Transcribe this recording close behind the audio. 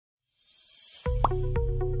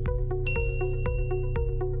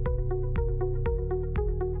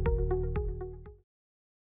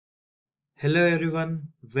Hello everyone,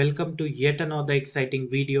 welcome to yet another exciting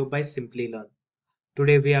video by Simplilearn.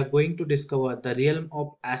 Today we are going to discover the realm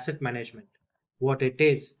of asset management, what it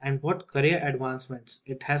is and what career advancements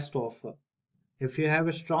it has to offer. If you have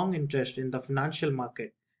a strong interest in the financial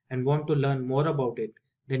market and want to learn more about it,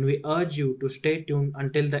 then we urge you to stay tuned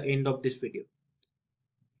until the end of this video.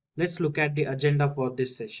 Let's look at the agenda for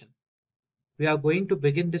this session. We are going to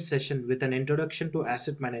begin this session with an introduction to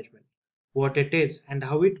asset management, what it is and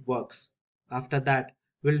how it works. After that,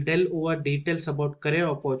 we'll delve over details about career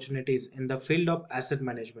opportunities in the field of asset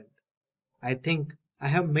management. I think I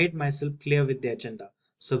have made myself clear with the agenda.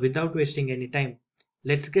 So without wasting any time,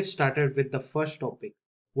 let's get started with the first topic.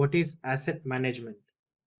 What is asset management?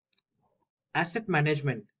 Asset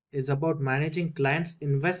management is about managing clients'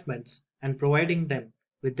 investments and providing them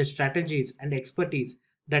with the strategies and expertise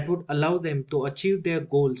that would allow them to achieve their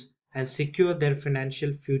goals and secure their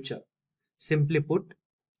financial future. Simply put,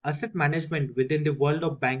 asset management within the world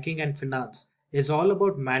of banking and finance is all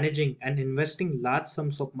about managing and investing large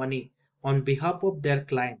sums of money on behalf of their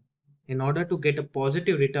client in order to get a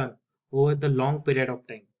positive return over the long period of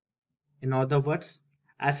time. In other words,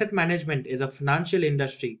 asset management is a financial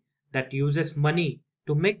industry that uses money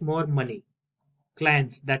to make more money.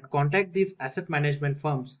 Clients that contact these asset management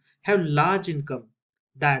firms have large income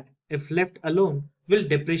that, if left alone, will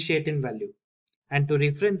depreciate in value. And to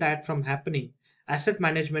refrain that from happening, asset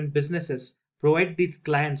management businesses provide these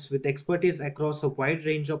clients with expertise across a wide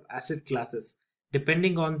range of asset classes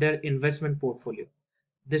depending on their investment portfolio.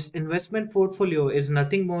 This investment portfolio is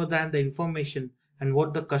nothing more than the information and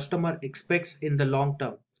what the customer expects in the long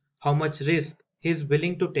term, how much risk he is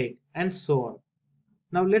willing to take, and so on.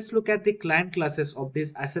 Now let's look at the client classes of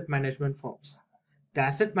these asset management firms. The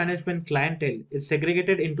asset management clientele is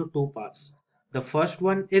segregated into two parts. The first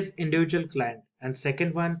one is individual client and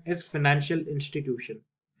second one is financial institution.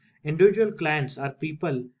 Individual clients are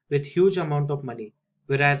people with huge amount of money,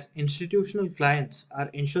 whereas institutional clients are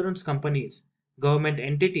insurance companies, government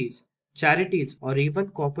entities, charities, or even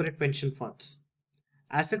corporate pension funds.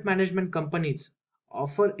 Asset management companies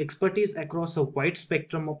offer expertise across a wide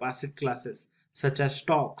spectrum of asset classes such as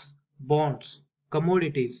stocks, bonds,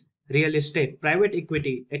 commodities, real estate, private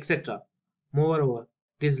equity, etc. Moreover,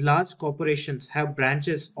 these large corporations have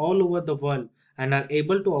branches all over the world and are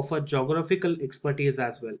able to offer geographical expertise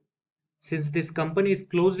as well. Since these companies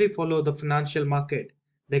closely follow the financial market,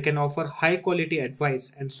 they can offer high quality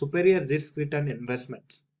advice and superior risk return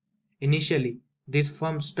investments. Initially, these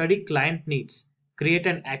firms study client needs, create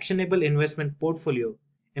an actionable investment portfolio,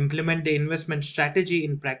 implement the investment strategy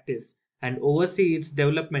in practice, and oversee its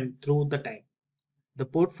development through the time. The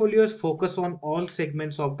portfolios focus on all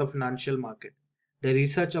segments of the financial market. They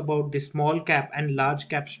research about the small cap and large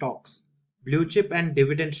cap stocks, blue chip and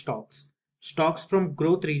dividend stocks, stocks from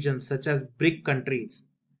growth regions such as BRIC countries.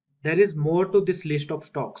 There is more to this list of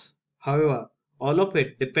stocks. However, all of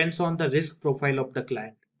it depends on the risk profile of the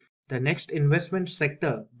client. The next investment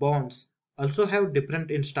sector, bonds, also have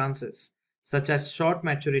different instances, such as short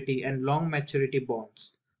maturity and long maturity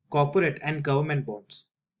bonds, corporate and government bonds.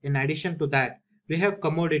 In addition to that, we have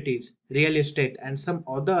commodities, real estate, and some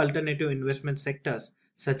other alternative investment sectors,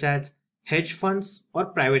 such as hedge funds or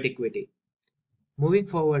private equity. Moving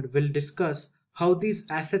forward, we'll discuss how these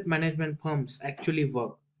asset management firms actually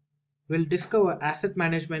work. We'll discover asset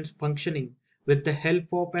management's functioning with the help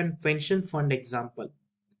of an pension fund example.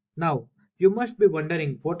 Now, you must be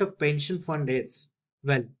wondering what a pension fund is.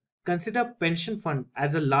 Well, consider pension fund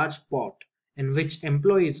as a large pot in which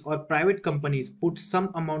employees or private companies put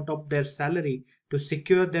some amount of their salary to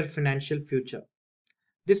secure their financial future.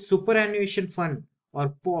 This superannuation fund or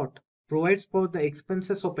pot provides for the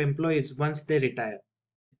expenses of employees once they retire.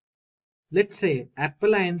 Let's say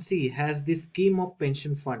Apple Inc. has this scheme of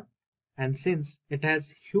pension fund, and since it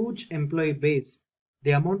has huge employee base,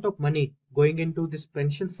 the amount of money going into this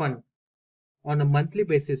pension fund on a monthly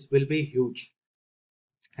basis will be huge.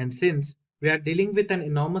 And since we are dealing with an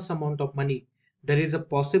enormous amount of money, there is a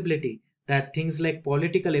possibility that things like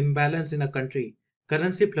political imbalance in a country,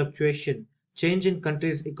 currency fluctuation, change in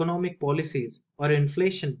country's economic policies, or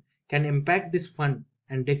inflation can impact this fund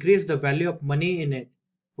and decrease the value of money in it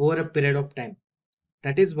over a period of time.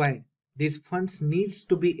 That is why these funds needs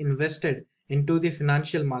to be invested into the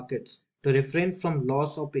financial markets to refrain from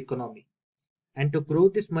loss of economy and to grow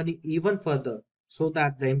this money even further so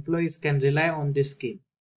that the employees can rely on this scheme.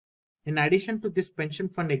 In addition to this pension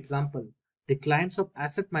fund example, the clients of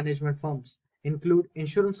asset management firms include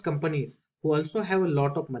insurance companies who also have a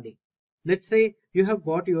lot of money. Let's say you have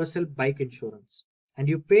bought yourself bike insurance and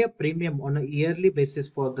you pay a premium on a yearly basis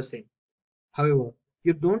for the same. However,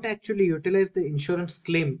 you don't actually utilize the insurance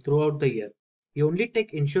claim throughout the year. You only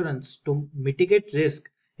take insurance to mitigate risk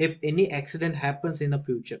if any accident happens in the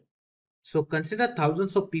future. So consider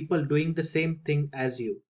thousands of people doing the same thing as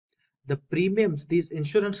you. The premiums these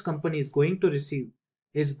insurance companies going to receive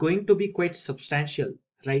is going to be quite substantial,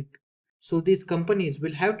 right? So these companies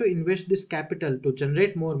will have to invest this capital to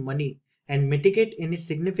generate more money and mitigate any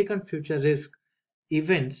significant future risk,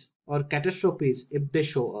 events, or catastrophes if they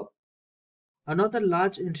show up. Another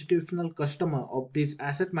large institutional customer of these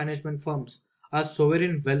asset management firms are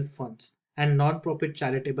sovereign wealth funds and non-profit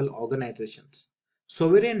charitable organizations.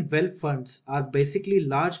 Sovereign wealth funds are basically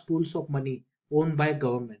large pools of money owned by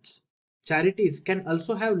governments. Charities can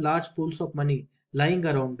also have large pools of money lying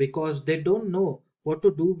around because they don't know what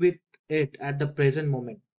to do with it at the present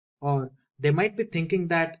moment. Or they might be thinking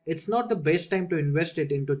that it's not the best time to invest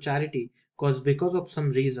it into charity because of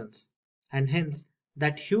some reasons. And hence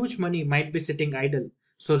that huge money might be sitting idle.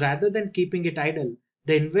 So rather than keeping it idle,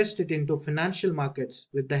 they invest it into financial markets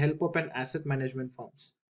with the help of an asset management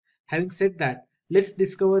firms. Having said that, let's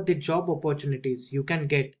discover the job opportunities you can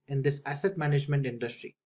get in this asset management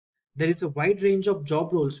industry. There is a wide range of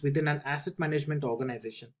job roles within an asset management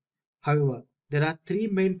organization. However, there are three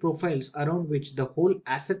main profiles around which the whole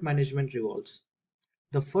asset management revolves.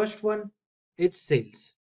 The first one is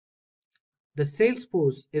sales. The sales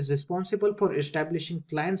force is responsible for establishing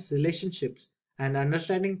clients' relationships and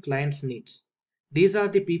understanding clients' needs. These are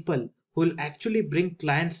the people who will actually bring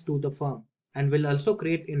clients to the firm and will also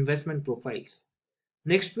create investment profiles.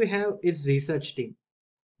 Next we have is research team.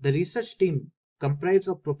 The research team, comprised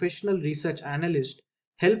of professional research analysts,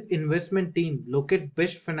 help investment team locate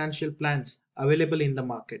best financial plans available in the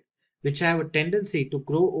market, which have a tendency to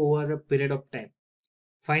grow over a period of time.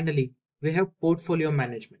 Finally, we have portfolio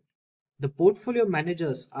management. The portfolio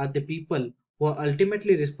managers are the people who are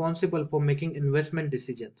ultimately responsible for making investment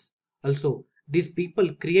decisions. Also, these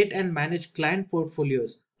people create and manage client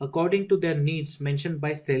portfolios according to their needs mentioned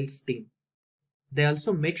by sales team. They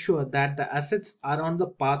also make sure that the assets are on the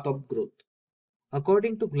path of growth.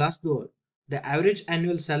 According to Glassdoor, the average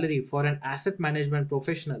annual salary for an asset management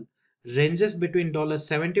professional ranges between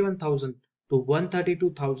 $71,000 to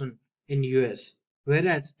 $132,000 in US,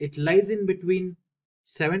 whereas it lies in between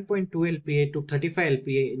 7.2 LPA to 35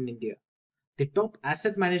 LPA in India. The top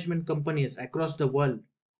asset management companies across the world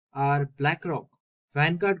are BlackRock,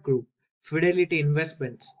 Vanguard Group, Fidelity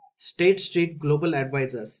Investments, State Street Global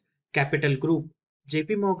Advisors, Capital Group,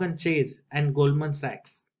 JP Morgan Chase, and Goldman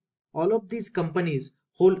Sachs. All of these companies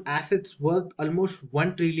hold assets worth almost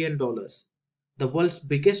 $1 trillion. dollars. The world's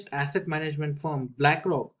biggest asset management firm,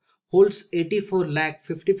 BlackRock, holds 84 lakh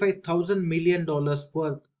 $55,000 million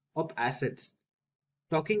worth of assets.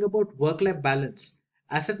 Talking about work-life balance,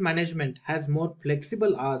 asset management has more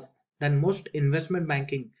flexible hours than most investment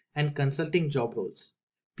banking and consulting job roles.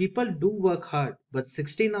 People do work hard, but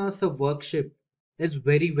 16 hours of work shift is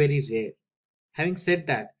very rare. Having said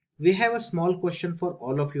that, we have a small question for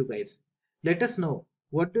all of you guys. Let us know,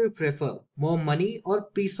 what do you prefer, more money or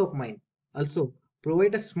peace of mind? Also,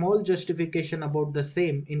 provide a small justification about the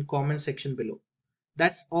same in comment section below.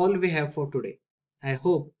 That's all we have for today. I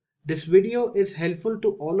hope this video is helpful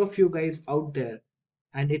to all of you guys out there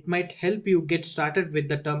and it might help you get started with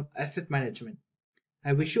the term asset management.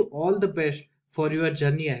 I wish you all the best for your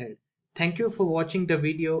journey ahead. Thank you for watching the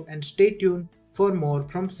video and stay tuned for more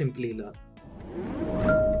from Simplilearn.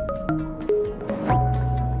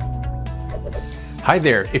 Hi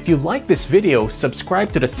there, if you like this video,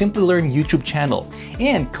 subscribe to the Simplilearn YouTube channel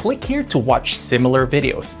and click here to watch similar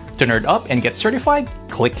videos. To nerd up and get certified,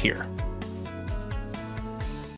 click here.